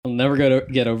never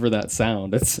get over that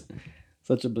sound. It's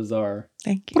such a bizarre.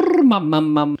 Thank you. Okay. How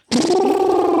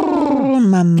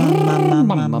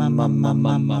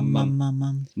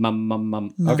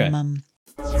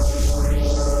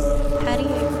do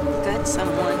you gut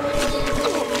someone?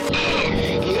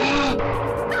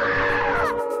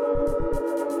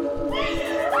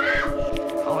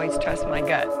 Always trust my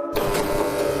gut.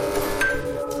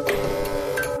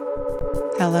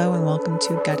 Hello and welcome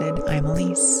to Gutted. I'm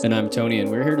Elise. And I'm Tony, and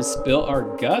we're here to spill our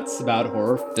guts about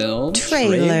horror film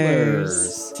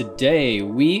trailers. Today,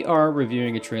 we are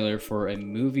reviewing a trailer for a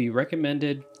movie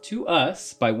recommended to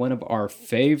us by one of our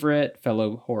favorite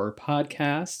fellow horror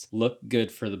podcasts, Look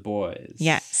Good for the Boys.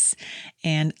 Yes.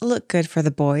 And Look Good for the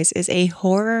Boys is a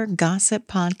horror gossip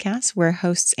podcast where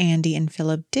hosts Andy and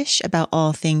Philip dish about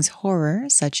all things horror,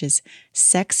 such as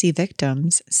sexy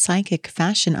victims, psychic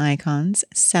fashion icons,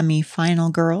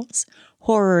 semi-final girls,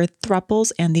 horror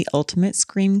thruples, and the ultimate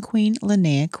scream queen,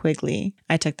 Linnea Quigley.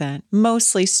 I took that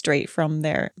mostly straight from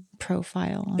their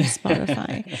profile on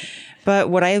Spotify. But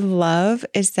what I love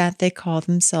is that they call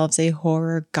themselves a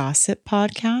horror gossip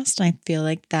podcast. I feel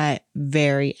like that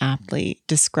very aptly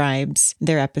describes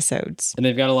their episodes. And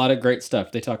they've got a lot of great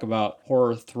stuff. They talk about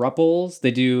horror thruples. They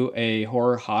do a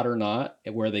horror hot or not,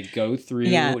 where they go through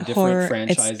different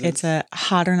franchises. It's a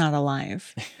hot or not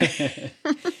alive.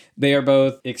 They are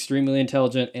both extremely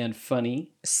intelligent and funny.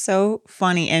 So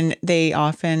funny. And they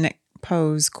often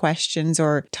pose questions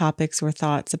or topics or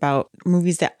thoughts about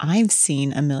movies that I've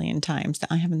seen a million times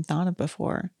that I haven't thought of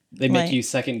before. They make you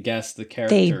second guess the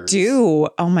characters. They do.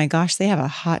 Oh my gosh, they have a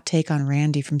hot take on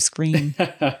Randy from Scream.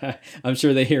 I'm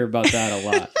sure they hear about that a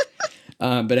lot.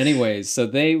 But anyways, so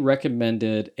they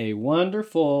recommended a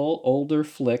wonderful older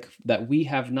flick that we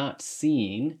have not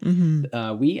seen.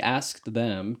 Mm-hmm. We asked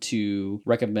them to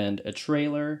recommend a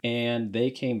trailer, and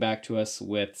they came back to us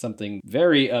with something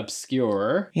very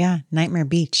obscure. Yeah, Nightmare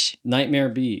Beach. Nightmare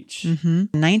Beach. Mm-hmm.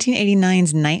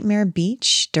 1989's Nightmare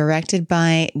Beach, directed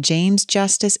by James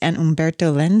Justice and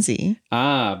Umberto Lenzi.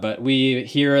 Ah, but we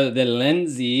hear the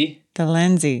Lenzi. The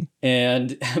Lenzi.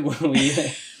 And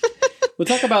we'll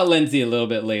talk about Lenzi a little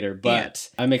bit later, but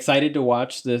yeah. I'm excited to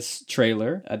watch this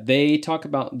trailer. They talk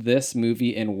about this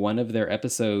movie in one of their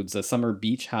episodes, A Summer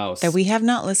Beach House. That we have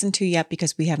not listened to yet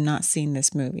because we have not seen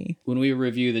this movie. When we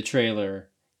review the trailer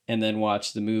and then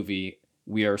watch the movie,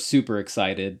 we are super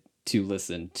excited to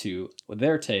listen to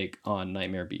their take on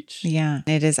Nightmare Beach. Yeah.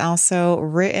 It is also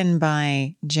written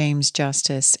by James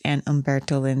Justice and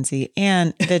Umberto Lenzi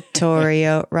and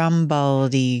Vittorio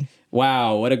Rambaldi.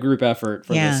 Wow, what a group effort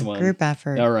for this one. Yeah, group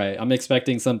effort. All right, I'm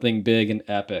expecting something big and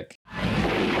epic.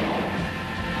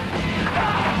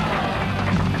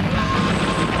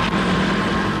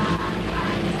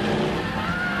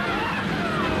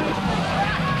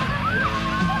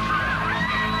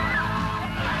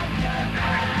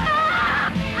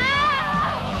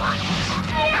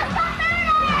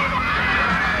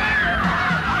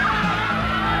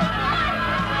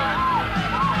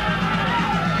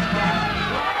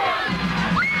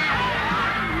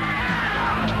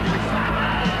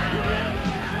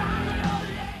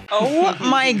 Oh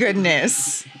my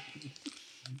goodness.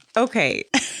 Okay.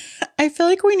 I feel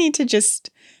like we need to just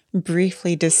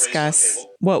briefly discuss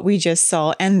what we just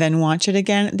saw and then watch it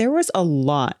again. There was a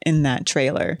lot in that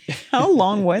trailer. How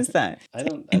long was that? I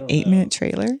don't An 8-minute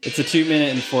trailer? It's a 2-minute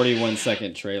and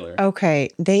 41-second trailer. Okay.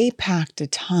 They packed a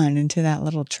ton into that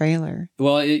little trailer.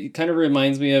 Well, it kind of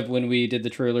reminds me of when we did the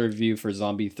trailer review for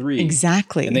Zombie 3.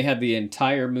 Exactly. And they had the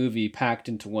entire movie packed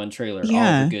into one trailer,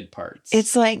 Yeah. all the good parts.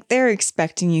 It's like they're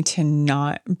expecting you to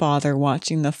not bother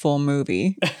watching the full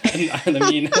movie. I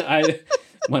mean, I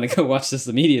want to go watch this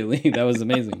immediately. That was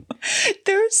amazing.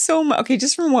 There's so much. Okay,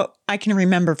 just from what I can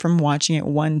remember from watching it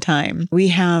one time, we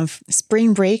have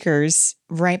spring breakers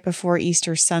right before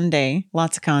Easter Sunday.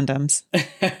 Lots of condoms.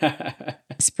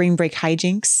 Spring break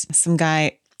hijinks. Some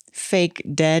guy fake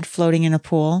dead floating in a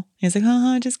pool. He's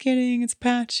like, just kidding. It's a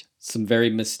patch. Some very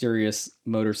mysterious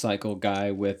motorcycle guy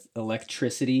with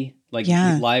electricity, like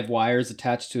Yeah. live wires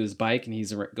attached to his bike, and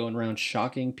he's going around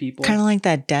shocking people. Kind of like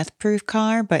that Death Proof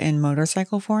car, but in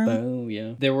motorcycle form. Oh,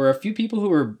 yeah. There were a few people who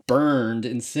were burned,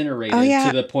 incinerated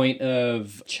to the point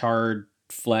of charred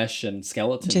flesh and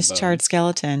skeleton Just bones. charred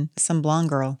skeleton. Some blonde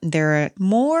girl. There are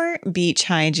more beach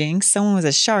hijinks. Someone was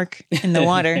a shark in the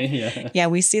water. Yeah,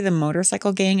 we see the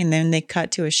motorcycle gang and then they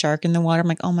cut to a shark in the water. I'm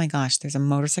like, oh my gosh, there's a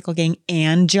motorcycle gang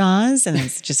and Jaws. And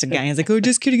it's just a guy. He's like, oh,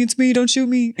 just kidding. It's me. Don't shoot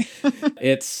me.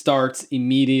 It starts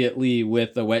immediately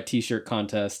with the wet t-shirt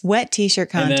contest. Wet t-shirt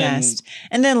contest.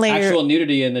 And then later. Actual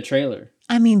nudity in the trailer.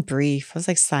 I mean, brief. It was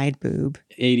like side boob.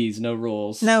 80s, no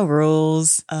rules. No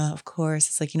rules. Of course,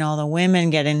 it's like, all the women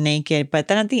getting naked. But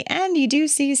then at the end, you do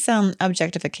see some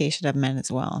objectification of men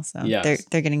as well. So Yes.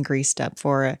 they're getting greased up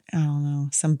for, I don't know,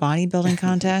 some bodybuilding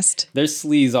contest. There's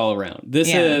sleaze all around. This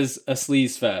Yeah. is a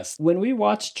sleaze fest. When we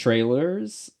watch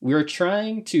trailers, we're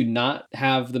trying to not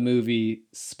have the movie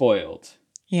spoiled.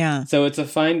 Yeah. So it's a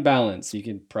fine balance. You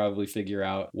can probably figure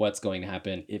out what's going to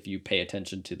happen if you pay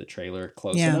attention to the trailer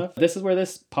close enough. This is where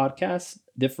this podcast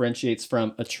differentiates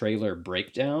from a trailer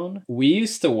breakdown. We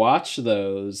used to watch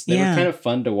those. They were kind of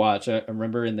fun to watch. I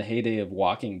remember in the heyday of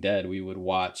Walking Dead, we would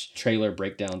watch trailer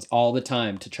breakdowns all the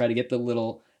time to try to get the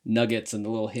little nuggets and the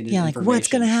little hidden like information. what's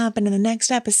going to happen in the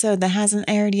next episode that hasn't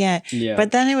aired yet. Yeah.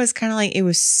 But then it was kind of like, it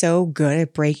was so good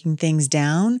at breaking things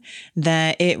down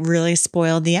that it really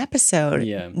spoiled the episode.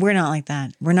 Yeah. We're not like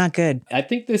that. We're not good. I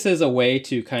think this is a way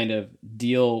to kind of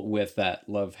deal with that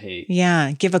love-hate.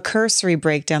 Yeah. Give a cursory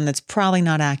breakdown that's probably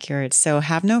not accurate. So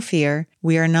have no fear.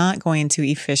 We are not going to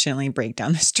efficiently break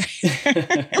down this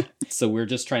trailer. So we're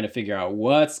just trying to figure out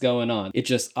what's going on. It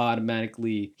just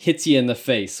automatically hits you in the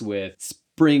face with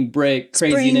spring break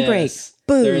craziness. Spring break,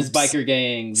 boobs. There's biker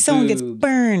gangs. Someone boobs, gets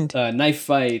burned. knife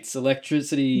fights,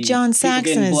 electricity. John people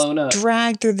Saxon getting is blown up.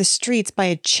 dragged through the streets by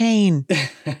a chain.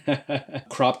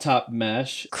 Crop top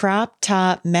mesh. Crop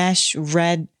top mesh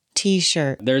red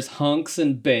t-shirt. There's hunks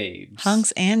and babes.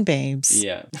 Hunks and babes.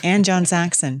 Yeah. And John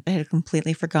Saxon. I had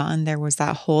completely forgotten there was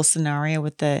that whole scenario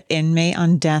with the inmate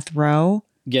on death row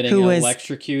Getting who was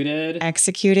electrocuted.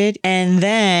 executed. And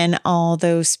then all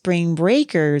those spring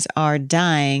breakers are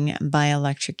dying by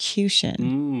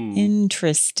electrocution.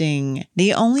 Interesting.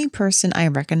 The only person I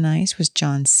recognized was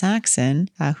John Saxon,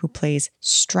 who plays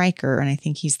Stryker, and I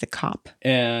think he's the cop.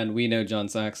 And we know John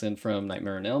Saxon from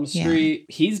Nightmare on Elm Street.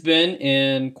 He's been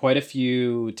in quite a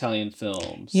few Italian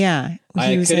films. Yeah.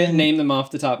 I couldn't name them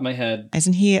off the top of my head.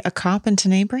 Isn't he a cop in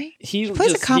Tenebrae? He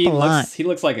plays a cop a lot. He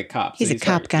looks like a cop. He's a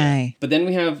cop guy. Yeah. But then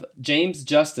we have James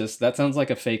Justice. That sounds like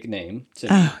a fake name to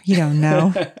me. Oh, you don't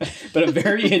know. But I'm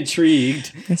very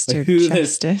intrigued Mr. who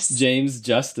Justice. this James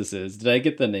Justice is. Did I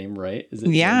get the name right? Is it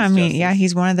Yeah, James Justice? yeah,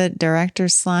 he's one of the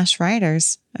directors /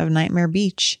 writers of Nightmare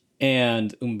Beach.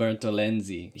 And Umberto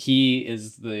Lenzi. He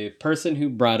is the person who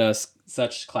brought us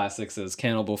such classics as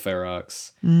Cannibal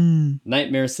Ferox,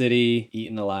 Nightmare City,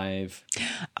 Eaten Alive.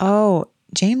 Oh,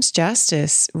 James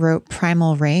Justice wrote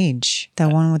Primal Rage, the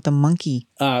one with the monkey.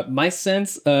 My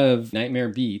sense of Nightmare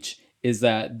Beach is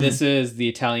that this is the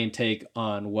Italian take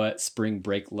on what spring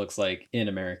break looks like in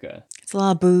America. It's a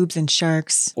lot of boobs and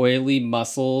sharks. Oily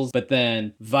muscles, but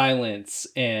then violence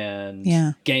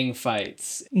and gang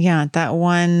fights. Yeah, that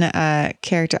one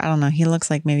character, I don't know, he looks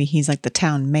like maybe he's like the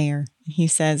town mayor. He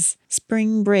says,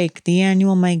 spring break, the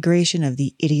annual migration of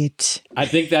the idiot. I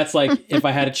think that's like, if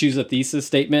I had to choose a thesis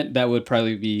statement, that would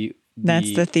probably be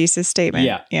That's the thesis statement.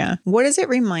 Yeah. What does it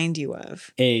remind you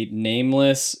of? A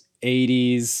nameless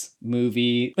 80s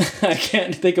movie. I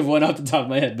can't think of one off the top of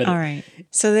my head. But all right.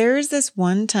 So there was this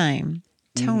one time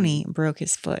Tony broke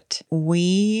his foot.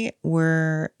 We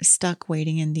were stuck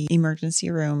waiting in the emergency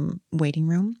room, waiting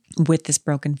room with this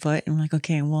broken foot. And we're like,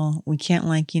 okay, well, we can't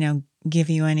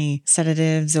give you any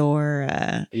sedatives or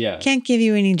can't give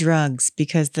you any drugs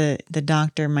because the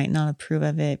doctor might not approve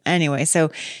of it. Anyway, so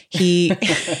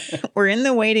we're in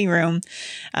the waiting room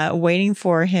waiting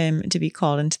for him to be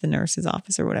called into the nurse's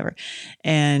office or whatever.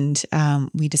 And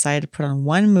we decided to put on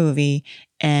one movie,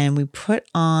 and we put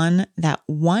on that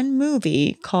one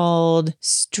movie called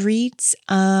Streets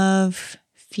of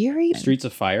Fury? Streets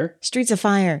of Fire? Streets of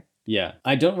Fire. Yeah.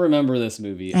 I don't remember this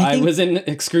movie. I was in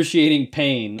excruciating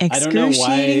pain. I don't know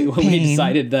why when we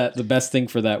decided that the best thing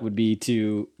for that would be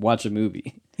to watch a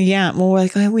movie. Yeah. Well, we're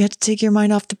like, oh, we had to take your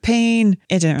mind off the pain.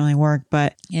 It didn't really work,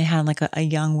 but it had like a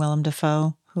young Willem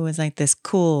Dafoe who was like this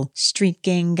cool street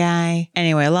gang guy.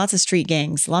 Anyway, lots of street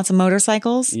gangs, lots of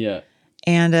motorcycles. Yeah.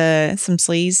 And some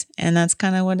sleaze. And that's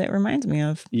kind of what it reminds me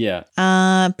of. Yeah.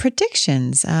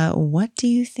 Predictions. What do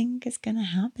you think is going to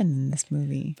happen in this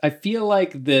movie? I feel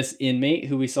like this inmate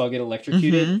who we saw get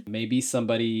electrocuted, maybe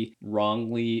somebody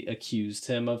wrongly accused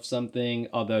him of something,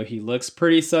 although he looks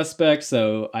pretty suspect.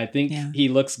 So I think he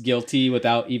looks guilty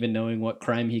without even knowing what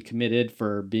crime he committed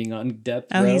for being on death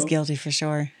row. Oh, he's guilty for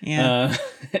sure. Yeah.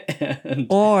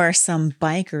 Or some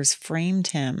bikers framed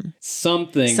him.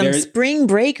 Something. Some spring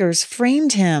breakers framed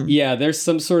him. Yeah, there's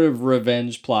some sort of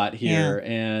revenge plot here,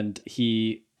 and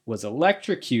he was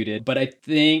electrocuted, but I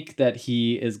think that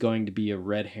he is going to be a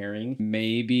red herring.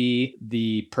 Maybe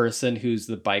the person who's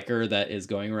the biker that is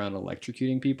going around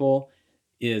electrocuting people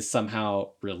is somehow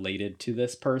related to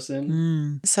this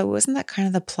person. So wasn't that kind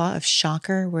of the plot of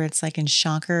Shocker, where it's like in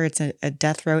Shocker, it's a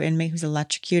death row inmate who's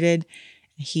electrocuted.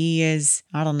 He is,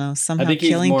 I don't know, somehow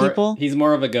killing people. He's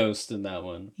more of a ghost in that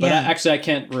one. But Yeah. I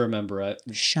can't remember it.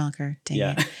 Shocker. Dang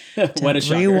Yeah. it. What a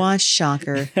shocker. Rewatch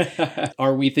Shocker.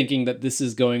 Are we thinking that this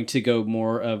is going to go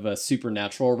more of a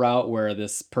supernatural route where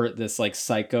this like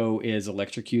psycho is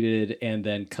electrocuted and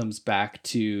then comes back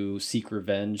to seek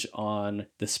revenge on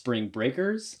the Spring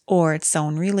Breakers? Or it's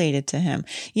someone related to him.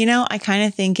 You know, I kind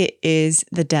of think it is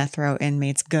the death row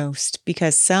inmate's ghost,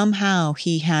 because somehow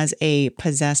he has a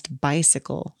possessed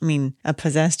bicycle. I mean, a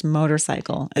possessed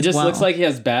motorcycle It as just well. looks like he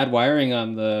has bad wiring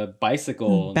on the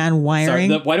bicycle. Bad wiring?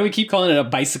 Sorry, why do we keep calling it a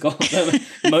bicycle?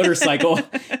 Motorcycle.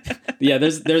 Yeah,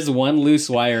 there's one loose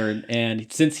wire,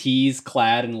 and since he's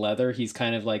clad in leather, he's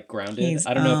kind of like grounded.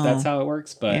 I don't know if that's how it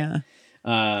works, but yeah.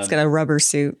 He's got a rubber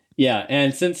suit. yeah.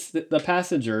 And since the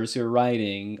passengers who are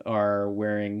riding are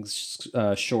wearing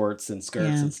shorts and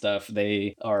skirts Yeah. and stuff,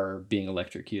 they are being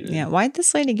electrocuted. Yeah. Why'd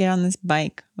this lady get on this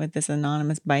bike with this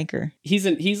anonymous biker? He's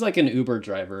like an Uber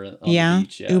driver on Yeah. the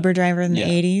beach. Yeah. Uber driver in the Yeah.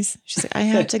 80s. She's like, I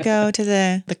have to go to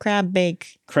the crab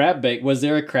bake. Crab bake. Was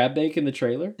there a crab bake in the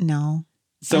trailer? No.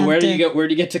 So I where have do to- you go? Where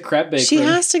do you get to crab bake? She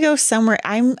Where- has to go somewhere.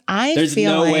 There's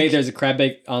feel no like way there's a crab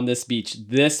bake on this beach.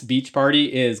 This beach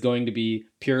party is going to be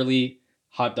purely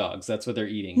hot dogs. That's what they're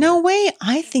eating. No way.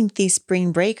 I think these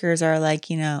spring breakers are like,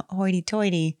 you know,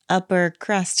 hoity-toity, upper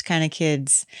crust kind of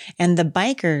kids. And the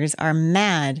bikers are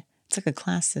mad. It's like a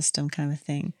class system kind of a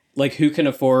thing. Like, who can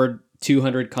afford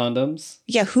 200 condoms?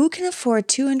 Yeah, who can afford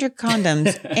 200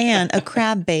 condoms and a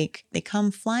crab bake? They come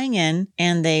flying in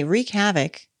and they wreak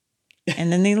havoc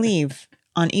and then they leave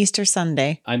on Easter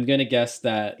Sunday. I'm going to guess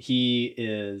that he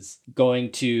is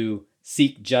going to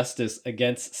seek justice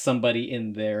against somebody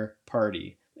in their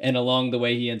party. And along the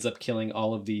way, he ends up killing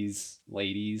all of these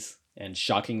ladies and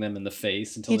shocking them in the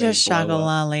face until He they does shock a blow up.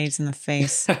 lot of ladies in the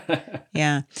face.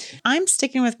 Yeah. I'm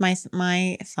sticking with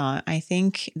my thought. I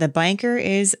think the biker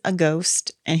is a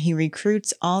ghost and he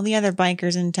recruits all the other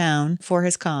bikers in town for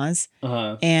his cause.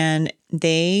 Uh-huh. And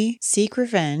they seek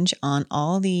revenge on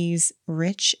all these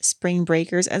rich spring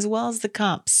breakers as well as the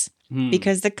cops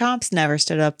because the cops never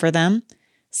stood up for them.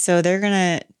 So they're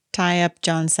going to tie up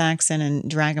John Saxon and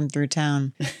drag him through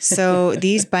town. So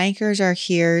these bikers are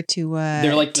here to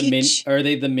They're like teach. are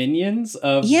they the minions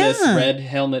of Yeah. this red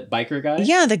helmet biker guy?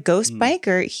 Yeah, the ghost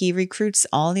biker, he recruits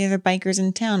all the other bikers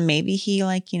in town. Maybe he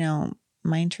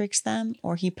mind tricks them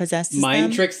or he possesses Mind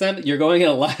them. tricks them? You're going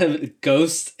a lot of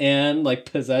ghosts and like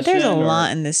possession. There's a or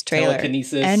lot in this trailer.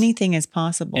 telekinesis. Anything is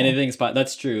possible. Anything's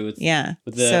that's true. It's, Yeah.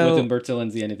 With So- Umberto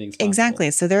Lenzi, anything's possible. Exactly.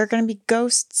 So there are going to be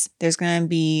ghosts. There's going to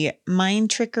be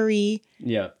mind trickery,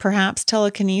 Yeah. perhaps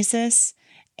telekinesis,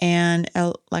 and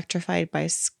electrified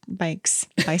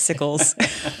bicycles,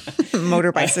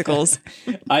 motor bicycles.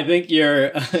 I think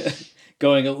you're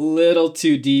going a little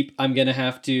too deep. I'm going to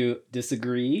have to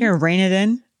disagree. You're gonna rein it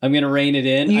in. I'm going to rein it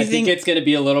in. You I think it's going to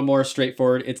be a little more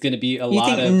straightforward. It's going to be a You lot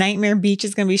think of... Nightmare Beach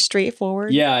is going to be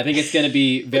straightforward? Yeah, I think it's going to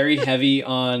be very heavy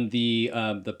on the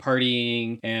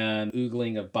partying and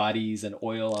oogling of bodies and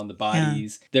oil on the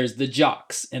bodies. There's the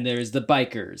jocks and there's the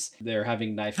bikers. They're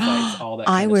having knife fights, all that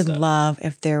kind I of would stuff. love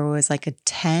if there was like a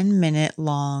 10-minute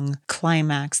long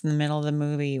climax in the middle of the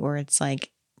movie where it's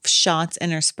like shots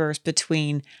interspersed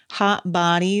between hot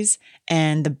bodies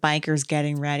and the bikers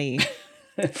getting ready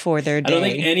for their day. I don't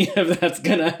think any of that's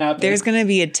going to happen. There's going to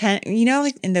be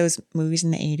like in those movies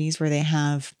in the 80s where they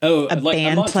have a like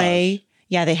band montage. play.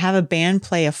 Yeah, they have a band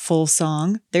play a full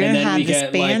song. They're And going to then we have this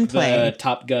get band like play. the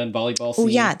Top Gun volleyball scene. Oh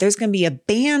yeah, there's going to be a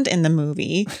band in the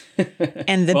movie.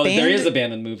 And the well, band there is a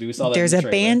band in the movie. We saw that. There's in a the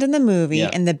trailer. band in the movie,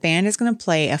 Yeah. and the band is going to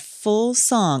play a full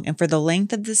song. And for the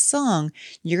length of the song,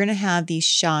 you're going to have these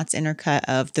shots intercut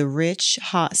of the rich,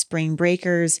 hot spring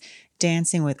breakers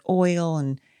dancing with oil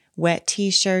and wet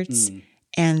t-shirts.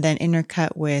 And then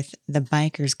intercut with the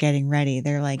bikers getting ready.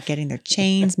 They're like getting their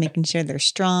chains, making sure they're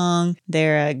strong.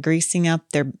 They're greasing up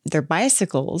their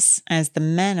bicycles as the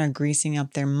men are greasing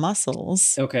up their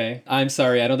muscles. Okay. I'm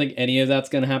sorry. I don't think any of that's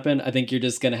going to happen. I think you're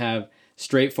just going to have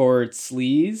straightforward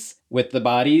sleaze with the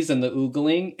bodies and the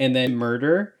oogling and then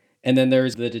murder. And then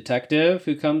there's the detective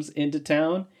who comes into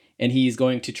town and he's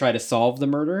going to try to solve the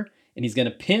murder. And he's going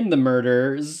to pin the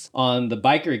murders on the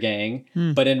biker gang.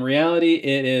 But in reality,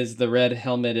 it is the red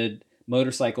helmeted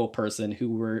motorcycle person who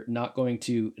we're not going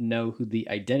to know who the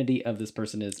identity of this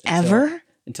person is.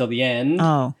 Until the end.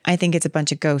 Oh, I think it's a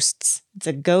bunch of ghosts. It's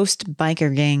a ghost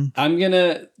biker gang. I'm going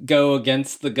to go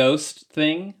against the ghost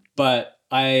thing, but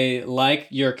I like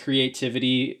your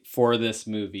creativity for this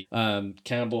movie.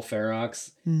 Cannibal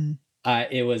Ferox.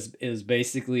 It was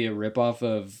basically a ripoff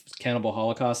of Cannibal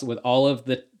Holocaust with all of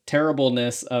the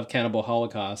terribleness of Cannibal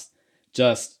Holocaust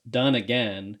just done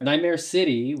again. Nightmare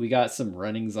City, we got some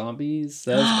running zombies.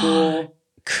 That was cool.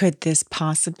 Could this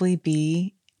possibly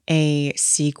be a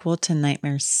sequel to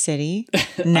Nightmare City?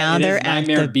 Now they're at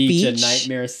Nightmare the Beach beach and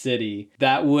Nightmare City.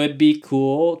 That would be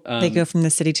cool. They go from the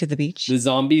city to the beach. The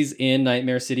zombies in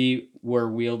Nightmare City were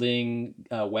wielding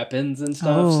weapons and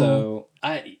stuff. Oh. So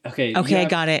I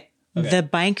got it. Okay. The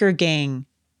biker gang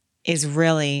is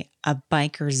really a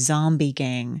biker zombie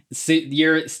gang. See,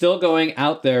 you're still going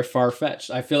out there far-fetched.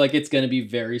 I feel like it's going to be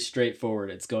very straightforward.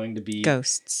 It's going to be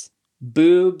Ghosts.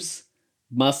 boobs,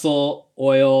 muscle,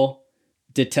 oil,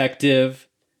 detective,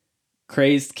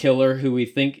 crazed killer who we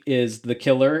think is the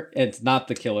killer. It's not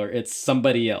the killer. It's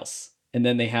somebody else. And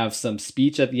then they have some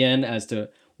speech at the end as to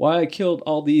why I killed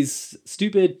all these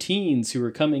stupid teens who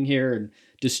were coming here and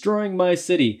destroying my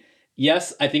city.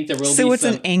 Yes, I think there will be So it's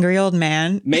an angry old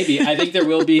man? Maybe. I think there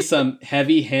will be some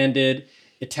heavy-handed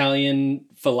Italian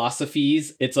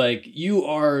philosophies. It's like, you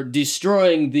are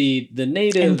destroying the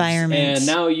natives environment, and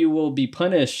now you will be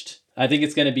punished. I think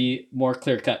it's going to be more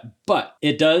clear-cut. But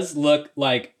it does look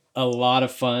like a lot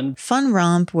of fun. Fun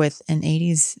romp with an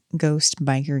 80s ghost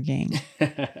biker gang.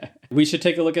 We should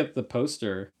take a look at the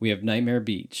poster. We have Nightmare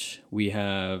Beach. We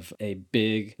have a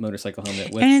big motorcycle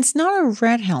helmet with... And it's not a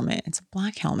red helmet. It's a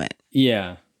black helmet.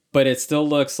 Yeah, but it still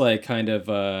looks like kind of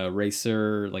a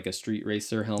racer, like a street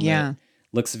racer helmet. Yeah.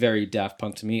 Looks very Daft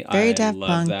Punk to me. Very I Daft love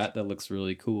Punk. that. That looks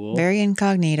really cool. Very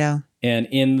incognito. And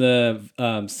in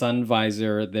the sun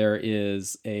visor, there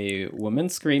is a woman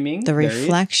screaming. The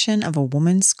reflection of a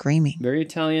woman screaming. Very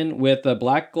Italian with a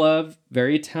black glove.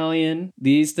 Very Italian.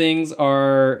 These things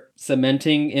are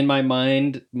cementing in my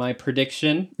mind my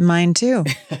prediction. Mine too.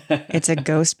 It's a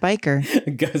ghost biker.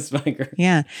 Ghost biker.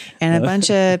 Yeah. And a bunch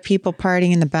of people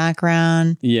partying in the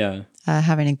background. Yeah.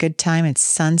 Having a good time. It's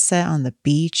sunset on the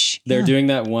beach. They're Yeah. doing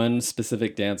that one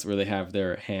specific dance where they have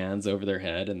their hands over their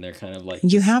head and they're kind of like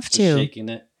You have to. shaking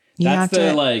it. You That's have the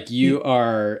to- like you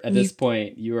are at this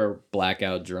point you are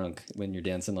blackout drunk when you're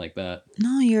dancing like that.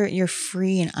 No, you're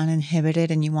free and uninhibited,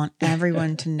 and you want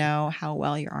everyone to know how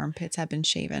well your armpits have been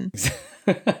shaven.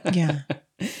 Yeah.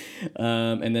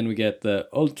 And then we get the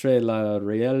Oltre la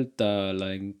realtà, la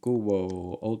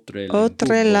incubo, oltre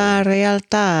la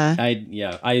realtà.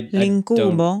 I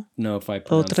L'incubo. don't know if I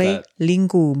pronounced Oltre that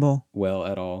l'incubo. well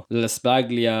at all. La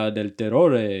spaglia del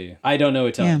terrore. I don't know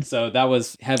Italian, Yeah. so that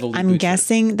was heavily I'm butchered.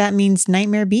 guessing that means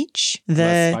Nightmare Beach. La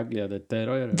The spaglia del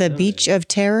terrore. the beach of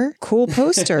terror. Cool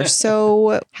poster.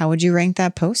 So how would you rank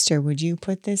that poster? Would you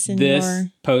put this in This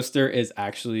your... poster is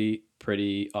actually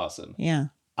pretty awesome. Yeah.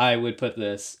 I would put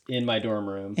this in my dorm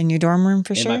room, In your dorm room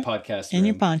for in sure? my podcast room. In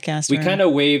your podcast We room. kind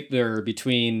of waver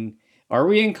between, are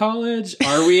we in college?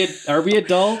 Are we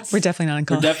adults? We're definitely not in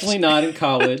college. We're definitely not in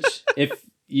college. If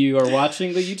you are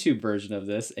watching the YouTube version of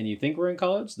this and you think we're in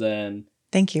college, then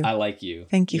Thank you. I like you.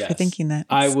 Thank you for Yes. thinking that.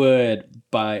 I would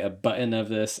buy a button of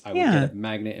this. I would Yeah. get a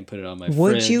magnet and put it on my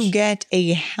Would fridge. you get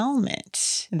a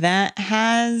helmet that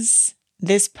has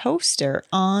this poster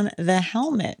on the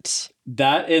helmet?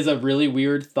 That is a really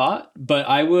weird thought, but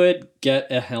I would get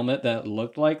a helmet that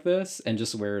looked like this and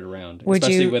just wear it around, Would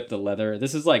especially you- with the leather.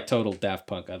 This is like total Daft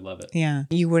Punk. I love it. Yeah.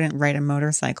 You wouldn't ride a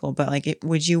motorcycle, but like,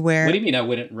 would you wear... What do you mean I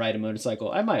wouldn't ride a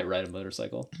motorcycle? I might ride a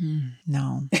motorcycle.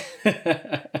 No.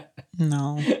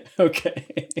 No.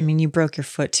 Okay. I mean, you broke your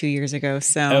foot 2 years ago,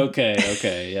 so...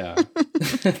 Okay, yeah.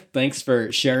 Thanks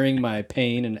for sharing my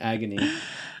pain and agony.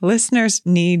 Listeners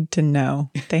need to know.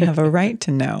 They have a right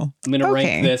to know. I'm going to Okay.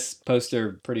 rank this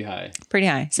poster pretty high. Pretty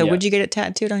high. So Yeah. would you get it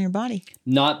tattooed on your body?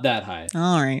 Not that high.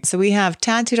 All right. So we have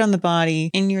tattooed on the body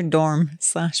in your dorm /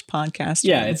 podcast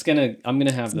Yeah, room. I'm going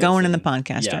to have this Going in the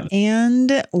podcast yeah. room.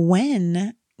 And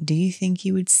when do you think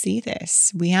you would see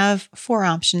this? We have 4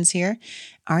 options here.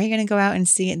 Are you going to go out and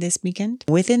see it this weekend,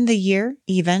 within the year,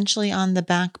 eventually on the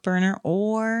back burner,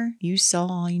 or you saw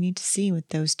all you need to see with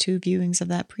those 2 viewings of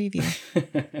that preview?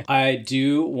 I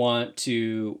do want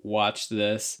to watch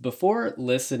this before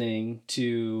listening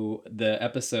to the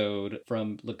episode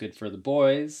from Look Good for the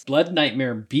Boys, Blood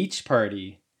Nightmare Beach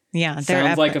Party. Yeah.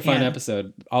 Sounds like a fun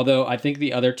episode. Although I think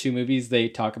the other 2 movies they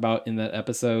talk about in that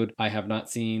episode I have not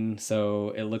seen.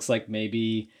 So it looks like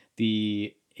maybe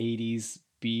the 80s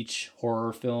beach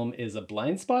horror film is a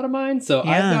blind spot of mine. So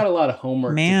Yeah. I've got a lot of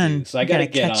homework to do. So I got to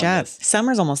get catch on up. this.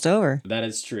 Summer's almost over. That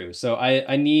is true. So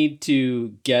I need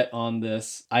to get on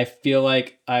this. I feel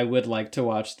like I would like to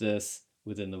watch this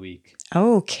within the week.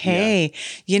 Okay.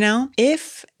 You know,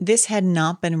 if this had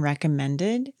not been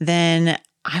recommended, then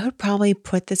I would probably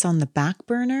put this on the back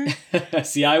burner.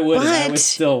 See, I would But-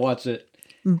 still watch it.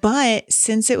 But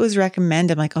since it was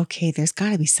recommended, I'm like, okay, there's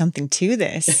got to be something to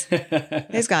this.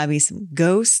 There's got to be some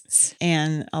ghosts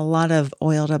and a lot of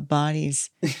oiled up bodies,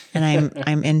 and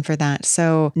I'm in for that.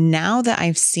 So now that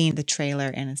I've seen the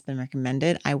trailer and it's been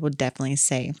recommended, I will definitely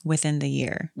say within the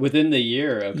year. Within the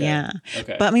year, okay. Yeah.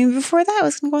 Okay. But I mean, before that, it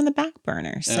was going to go on the back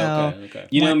burner. So okay.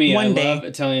 You know me, I one day. love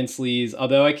Italian sleaze.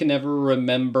 Although I can never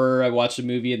remember, I watched a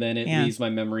movie and then it leaves my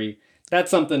memory. That's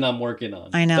something I'm working on.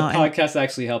 I know. The podcast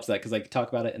actually helps that because I can talk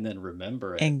about it and then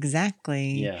remember it.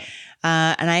 Exactly. Yeah.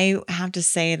 And I have to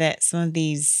say that some of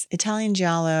these Italian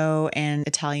giallo and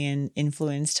Italian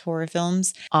influenced horror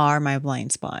films are my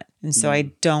blind spot. And so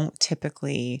I don't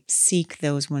typically seek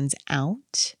those ones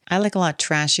out. I like a lot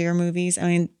trashier movies. I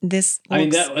mean,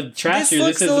 trashier.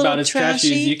 This is about as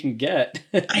trashy as you can get.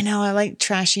 I know. I like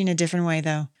trashy in a different way,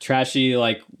 though. Trashy,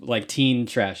 like teen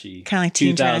trashy. Kind of like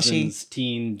teen 2000s trashy.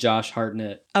 Teen Josh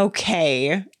Hartnett.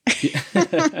 Okay.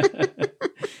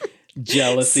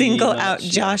 Jealousy. Single out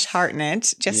Josh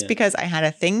Hartnett just because I had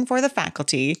a thing for the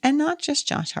faculty, and not just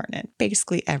Josh Hartnett,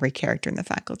 basically every character in the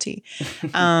faculty.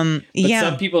 But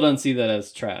some people don't see that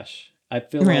as trash. I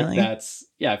feel like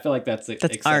that's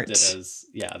accepted art. As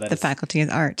the faculty is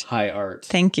art. High art.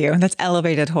 Thank you. That's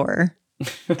elevated horror. I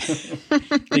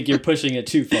think you're pushing it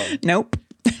too far. Nope.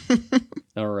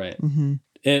 All right. Mm-hmm.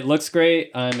 It looks great.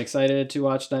 I'm excited to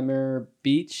watch Nightmare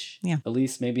Beach. Yeah. At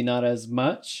least maybe not as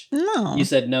much. No. You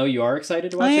said no, you are excited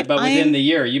to watch it, but within the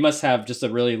year, you must have just a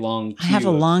really long queue. I have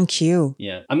a long queue.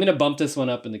 Yeah. I'm going to bump this one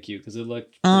up in the queue because it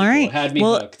looked all right. Cool. It had me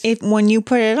hooked. When you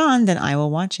put it on, then I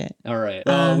will watch it. All right.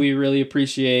 Well, we really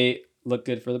appreciate Look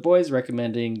Good for the Boys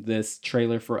recommending this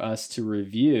trailer for us to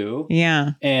review.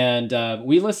 Yeah. And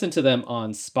we listen to them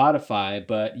on Spotify,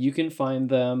 but you can find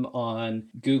them on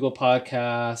Google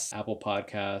Podcasts, Apple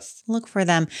Podcasts. Look for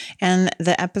them. And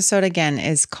the episode again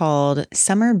is called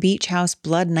Summer Beach House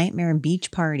Blood Nightmare Beach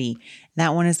Party.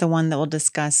 That one is the one that will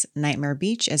discuss Nightmare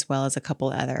Beach as well as a couple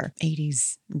other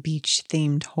 80s beach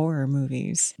themed horror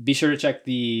movies. Be sure to check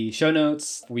the show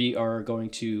notes. We are going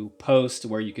to post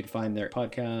where you can find their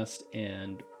podcast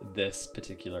and this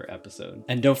particular episode.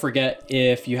 And don't forget,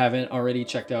 if you haven't already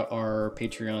checked out our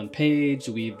Patreon page,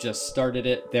 we've just started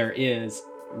it. There is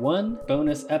one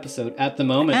bonus episode at the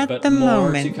moment, but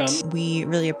more to come. We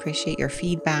really appreciate your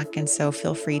feedback, and so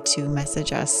feel free to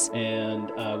message us. And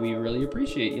we really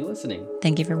appreciate you listening.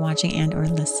 Thank you for watching and or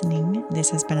listening.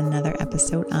 This has been another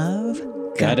episode of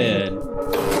Gutted.